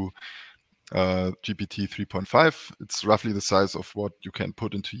into GPT 3.5. It's roughly the size of what you can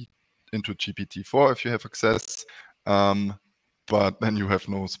put into GPT-4 if you have access. But then you have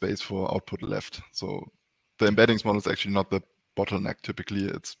no space for output left. So the embeddings model is actually not the bottleneck. Typically,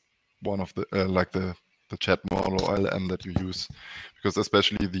 it's one of the like the chat model or LLM that you use, because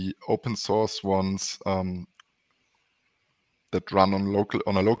especially the open source ones that run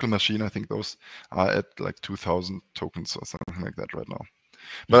on a local machine, I think those are at like 2,000 tokens or something like that right now.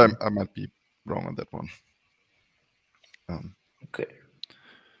 but I might be wrong on that one. Okay.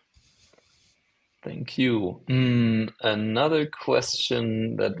 Thank you. Another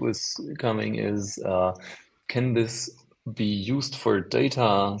question that was coming is, can this be used for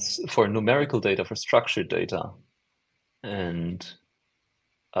data, for numerical data, for structured data? And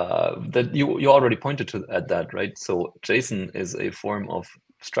that you already pointed to at that, right? So JSON is a form of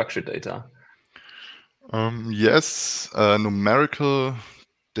structured data. Yes, numerical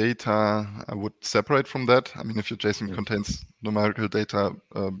data I would separate from that. I mean, if your JSON contains numerical data,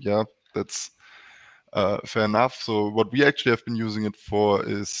 yeah, that's fair enough. So what we actually have been using it for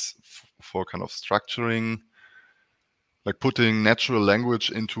is for kind of structuring, like putting natural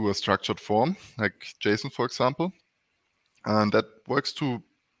language into a structured form, like JSON, for example. And that works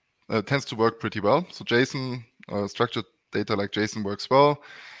tends to work pretty well. So JSON, structured data like JSON works well.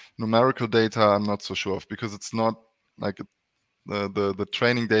 Numerical data, I'm not so sure of, because it's not like the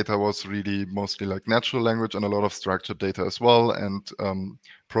training data was really mostly like natural language and a lot of structured data as well, and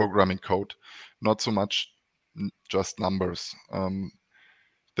programming code, not so much just numbers.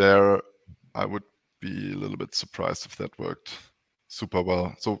 There, I would be a little bit surprised if that worked super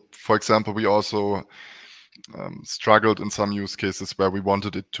well. So, for example, we also struggled in some use cases where we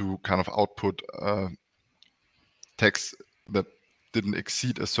wanted it to kind of output text that didn't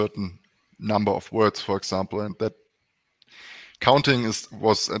exceed a certain number of words, for example, and that counting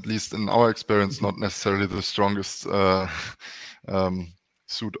was, at least in our experience, not necessarily the strongest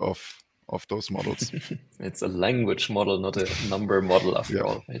suit of those models. It's a language model, not a number model after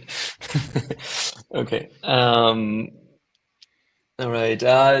all, right? Okay. All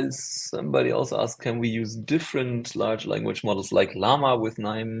right. Somebody else asked, can we use different large language models like Llama with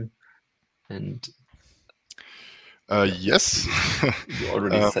KNIME? And yes. You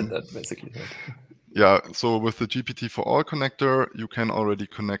already said that, basically, right? Yeah, so with the GPT-4All connector, you can already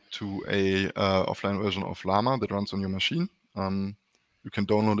connect to a offline version of Llama that runs on your machine. You can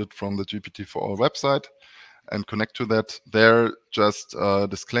download it from the GPT-4All website and connect to that. There, just a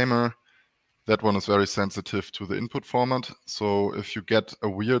disclaimer, that one is very sensitive to the input format. So if you get a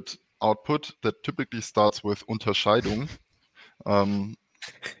weird output that typically starts with Unterscheidung,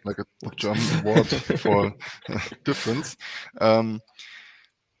 like a German word for difference,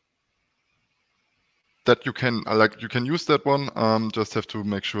 that you can use that one. Just have to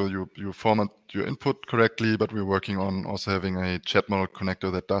make sure you format your input correctly. But we're working on also having a chat model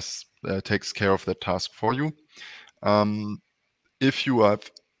connector that takes care of that task for you. If you have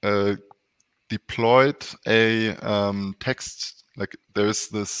deployed a text, like there's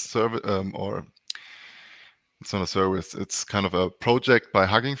this service, or it's not a service, it's kind of a project by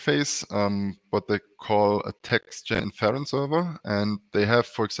Hugging Face, what they call a text gen inference server, and they have,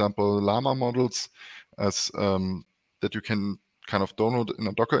 for example, Llama models as that you can kind of download in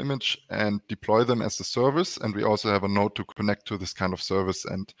a Docker image and deploy them as a service. And we also have a node to connect to this kind of service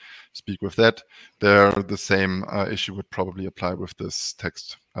and speak with that. There, the same issue would probably apply with this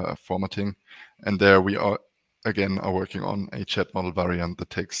text formatting. And there we are working on a chat model variant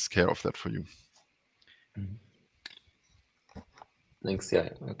that takes care of that for you. Thanks. Yeah.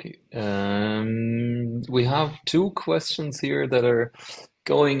 Okay. We have two questions here that are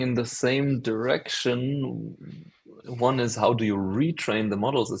going in the same direction. One is, how do you retrain the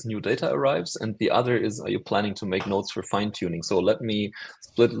models as new data arrives? And the other is, are you planning to make nodes for fine-tuning? So let me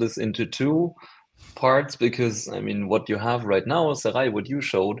split this into two parts, because I mean, what you have right now, Sarai, what you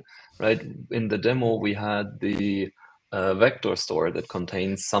showed, right? In the demo, we had the vector store that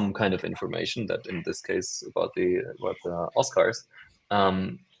contains some kind of information, that in this case about the Oscars.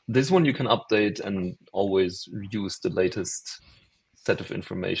 This one you can update and always use the latest set of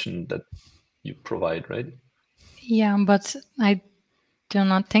information that you provide, right? Yeah, but I do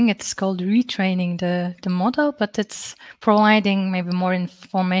not think it's called retraining the model, but it's providing maybe more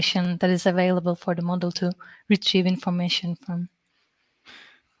information that is available for the model to retrieve information from.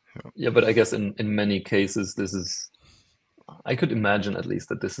 Yeah, but I guess in many cases, this is, I could imagine at least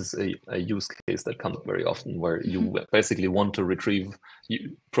that this is a use case that comes very often, where you basically want to retrieve,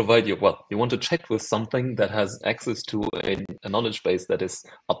 you want to check with something that has access to a knowledge base that is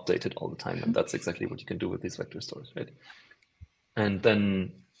updated all the time. And that's exactly what you can do with these vector stores, right? And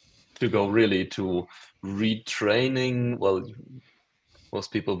then to go really to retraining, well,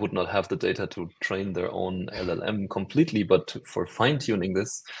 most people would not have the data to train their own LLM completely, but for fine-tuning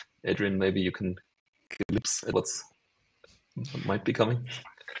this, Adrian, maybe you can glimpse at what might be coming.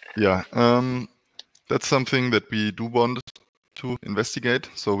 Yeah, that's something that we do want to investigate.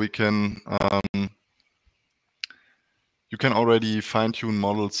 So we can, you can already fine-tune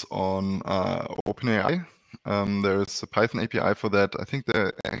models on OpenAI. There's a Python API for that. I think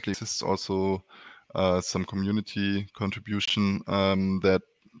there actually exists also some community contribution that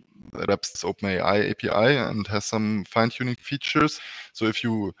adapts this OpenAI API and has some fine-tuning features. So if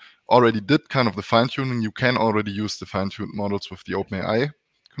you already did kind of the fine-tuning, you can already use the fine-tuned models with the OpenAI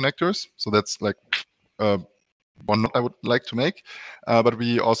connectors. So that's like one note I would like to make. But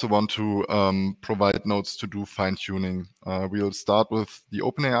we also want to provide nodes to do fine-tuning. We'll start with the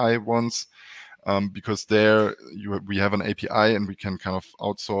OpenAI ones. Because there we have an API and we can kind of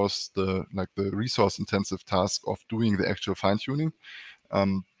outsource the resource-intensive task of doing the actual fine-tuning.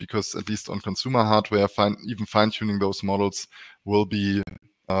 Because at least on consumer hardware, even fine-tuning those models will be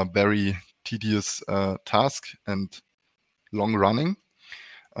a very tedious task and long-running.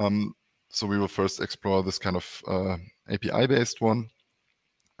 So we will first explore this kind of API-based one,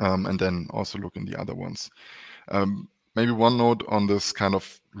 and then also look in the other ones. Maybe one note on this kind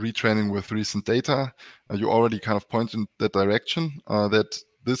of retraining with recent data. You already kind of pointed in that direction, that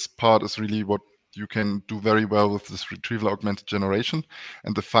this part is really what you can do very well with this retrieval augmented generation.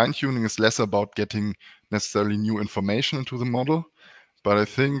 And the fine-tuning is less about getting necessarily new information into the model. But I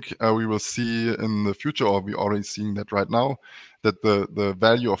think we will see in the future, or we're already seeing that right now, that the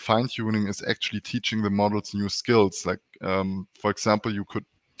value of fine-tuning is actually teaching the models new skills. Like, for example, you could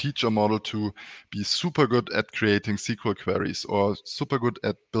teach a model to be super good at creating SQL queries, or super good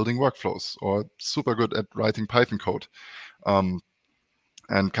at building workflows, or super good at writing Python code, and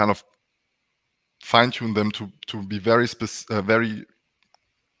kind of fine-tune them to be very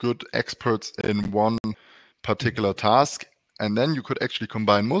good experts in one particular task. And then you could actually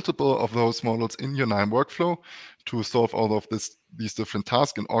combine multiple of those models in your KNIME workflow to solve all of these different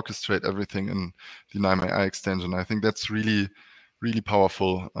tasks and orchestrate everything in the KNIME AI extension. I think that's really, really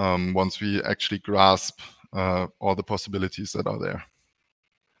powerful once we actually grasp all the possibilities that are there.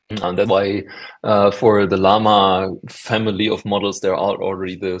 And that's why for the Llama family of models, there are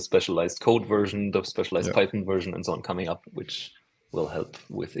already the specialized code version, the specialized Python version, and so on coming up, which will help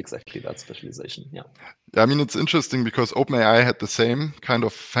with exactly that specialization. Yeah. I mean, it's interesting because OpenAI had the same kind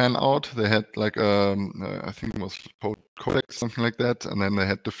of fan out. They had like, I think it was Codex, something like that. And then they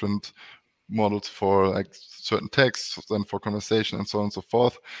had different models for like certain texts, then for conversation and so on and so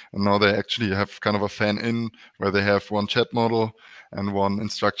forth. And now they actually have kind of a fan in where they have one chat model and one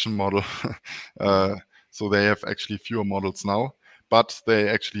instruction model. So they have actually fewer models now, but they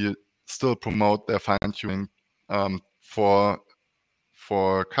actually still promote their fine-tuning for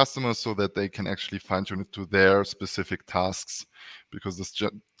customers so that they can actually fine-tune it to their specific tasks, because this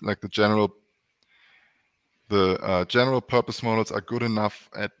the general purpose models are good enough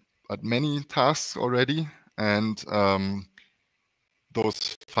at many tasks already, and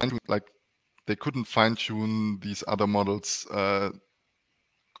those they couldn't fine-tune these other models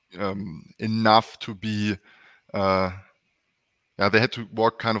enough to be they had to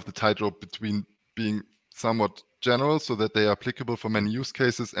walk kind of the tightrope between being somewhat general so that they are applicable for many use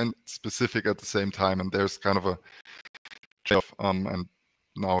cases and specific at the same time. And there's kind of a trade-off, and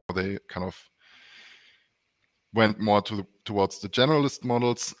now they kind of went more towards the generalist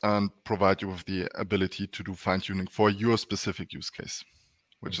models and provide you with the ability to do fine-tuning for your specific use case,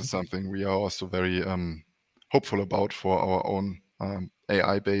 which is something we are also very hopeful about for our own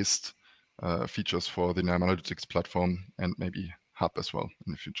AI-based features for the KNIME Analytics platform and maybe Hub as well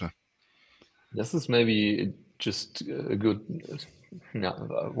in the future. This is maybe just a good,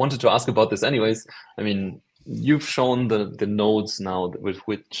 I wanted to ask about this anyways. I mean, you've shown the nodes now with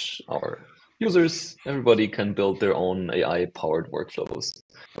which our users, everybody can build their own AI-powered workflows.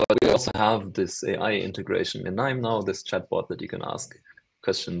 But we also have this AI integration in KNIME now, this chatbot that you can ask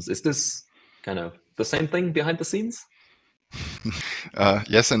questions. Is this kind of the same thing behind the scenes?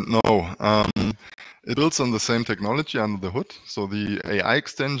 Yes and no. It builds on the same technology under the hood. So the AI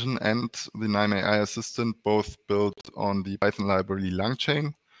extension and the KNIME AI assistant both built on the Python library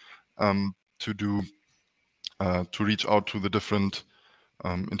LangChain to reach out to the different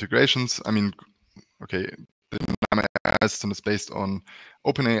integrations. I mean, okay, the KNIME AI assistant is based on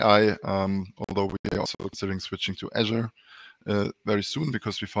OpenAI, although we are also considering switching to Azure very soon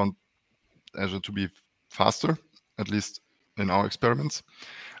because we found Azure to be faster, at least in our experiments.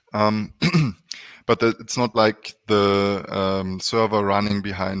 But it's not like the server running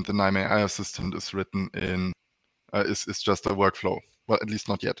behind the KNIME AI assistant is written in, is just a workflow. Well, at least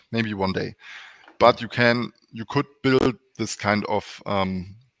not yet, maybe one day. But you could build this kind of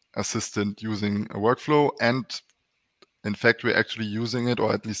assistant using a workflow. And in fact, we're actually using it,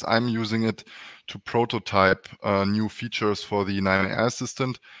 or at least I'm using it to prototype new features for the KNIME AI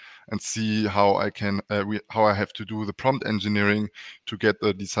assistant. and see how I can how I have to do the prompt engineering to get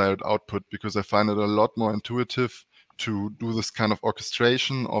the desired output, because I find it a lot more intuitive to do this kind of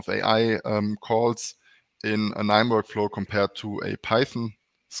orchestration of AI calls in a KNIME workflow compared to a Python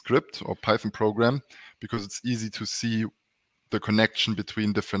script or Python program, because it's easy to see the connection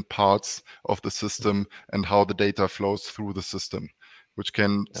between different parts of the system and how the data flows through the system, which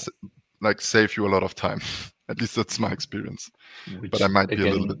can like save you a lot of time. At least that's my experience. But I might be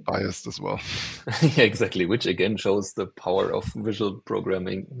a little bit biased as well. Yeah, exactly. Which again shows the power of visual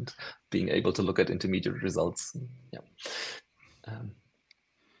programming and being able to look at intermediate results. Yeah.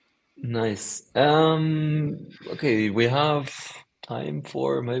 Nice. Okay, we have time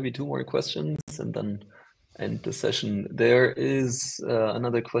for maybe 2 more questions and then end the session. There is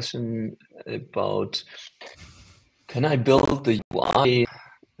another question about, can I build the UI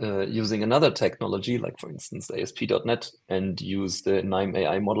using another technology, like for instance ASP.NET, and use the KNIME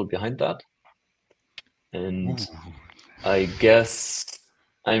AI model behind that? And I guess,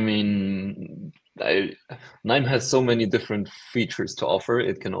 I mean, KNIME has so many different features to offer.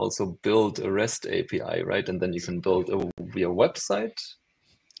 It can also build a REST API, right? And then you can build via website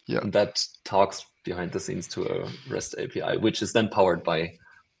that talks behind the scenes to a REST API, which is then powered by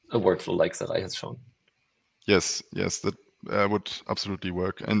a workflow like that I have shown. Yes, that would absolutely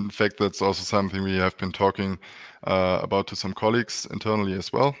work. And in fact, that's also something we have been talking about to some colleagues internally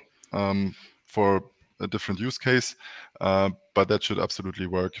as well, for a different use case. But that should absolutely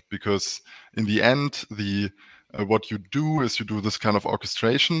work, because in the end, what you do is you do this kind of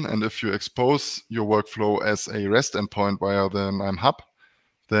orchestration, and if you expose your workflow as a REST endpoint via the KNIME hub,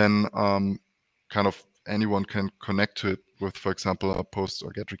 then kind of anyone can connect to it with, for example, a post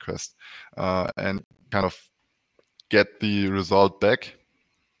or GET request, and kind of get the result back.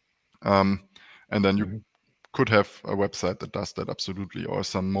 And then you could have a website that does that, absolutely, or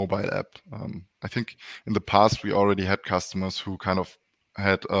some mobile app. I think in the past we already had customers who kind of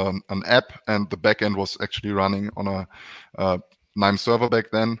had an app, and the backend was actually running on a KNIME server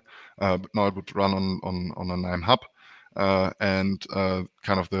back then. But now it would run on a KNIME hub, and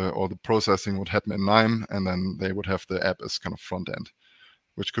kind of all the processing would happen in KNIME, and then they would have the app as kind of front end,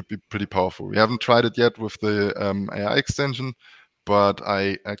 which could be pretty powerful. We haven't tried it yet with the AI extension, but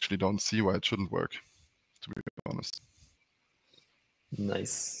I actually don't see why it shouldn't work, to be honest.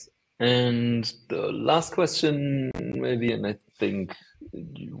 Nice. And the last question, maybe, and I think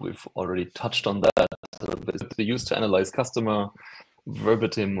we've already touched on that, but is it used to analyze customer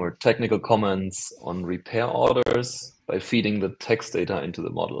verbatim or technical comments on repair orders by feeding the text data into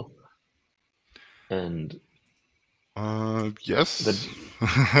the model? And yes,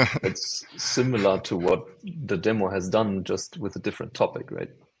 that's similar to what the demo has done, just with a different topic,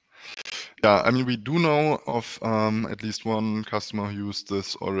 right? Yeah, I mean, we do know of at least one customer who used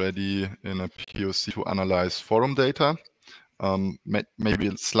this already in a POC to analyze forum data. Maybe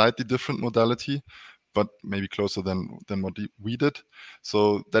a slightly different modality, but maybe closer than what we did.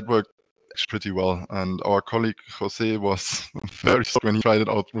 So that worked pretty well. And our colleague Jose was very shocked when he tried it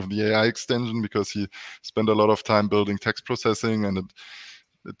out with the AI extension, because he spent a lot of time building text processing, and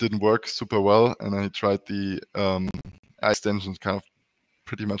it didn't work super well. And then he tried the AI extension, kind of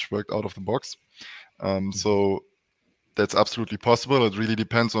pretty much worked out of the box. So that's absolutely possible. It really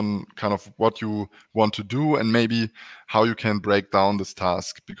depends on kind of what you want to do, and maybe how you can break down this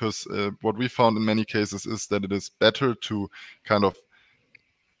task. Because what we found in many cases is that it is better to kind of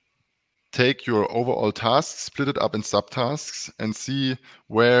take your overall task, split it up in subtasks, and see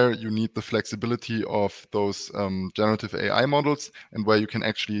where you need the flexibility of those generative AI models, and where you can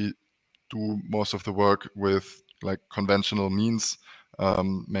actually do most of the work with like conventional means,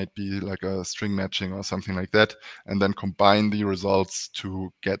 maybe like a string matching or something like that, and then combine the results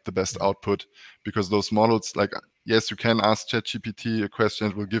to get the best output. Because those models, like, yes, you can ask ChatGPT a question,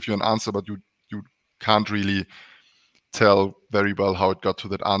 it will give you an answer, but you can't really tell very well how it got to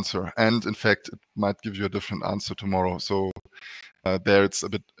that answer. And in fact, it might give you a different answer tomorrow. So there it's a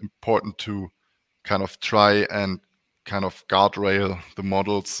bit important to kind of try and kind of guardrail the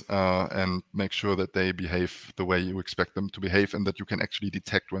models and make sure that they behave the way you expect them to behave, and that you can actually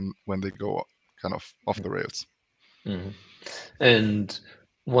detect when they go kind of off the rails. And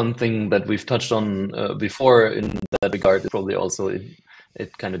one thing that we've touched on before in that regard is probably also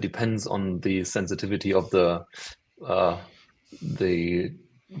it kind of depends on the sensitivity of the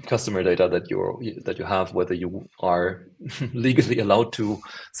customer data that you have, whether you are legally allowed to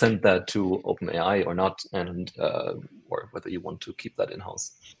send that to OpenAI or not, and or whether you want to keep that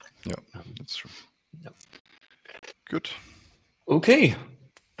in-house. Yeah, that's true. Yeah. Good. Okay.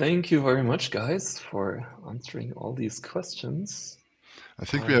 Thank you very much, guys, for answering all these questions. I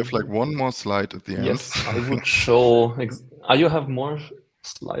think we have like one more slide at the end. Yes, I would show. You have more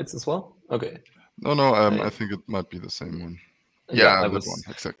slides as well? Okay. No, I think it might be the same one. Yeah, Yeah, that one,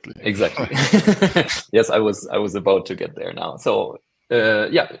 exactly. Exactly. Yes, I was about to get there now. So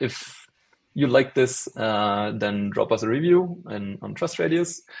yeah, if you like this, then drop us a review on Trust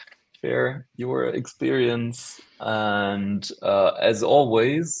Radius, share your experience, and as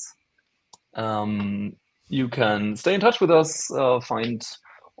always, you can stay in touch with us, find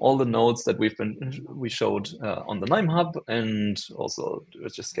all the notes that we showed on the KNIME Hub, and also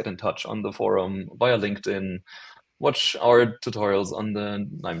just get in touch on the forum via LinkedIn. Watch our tutorials on the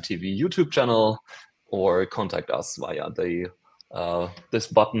KNIME TV YouTube channel, or contact us via this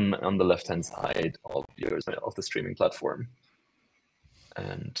button on the left-hand side of the streaming platform.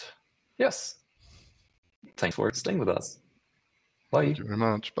 And yes, thanks for staying with us. Bye. Thank you very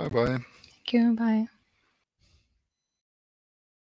much. Bye-bye. Thank you. Bye.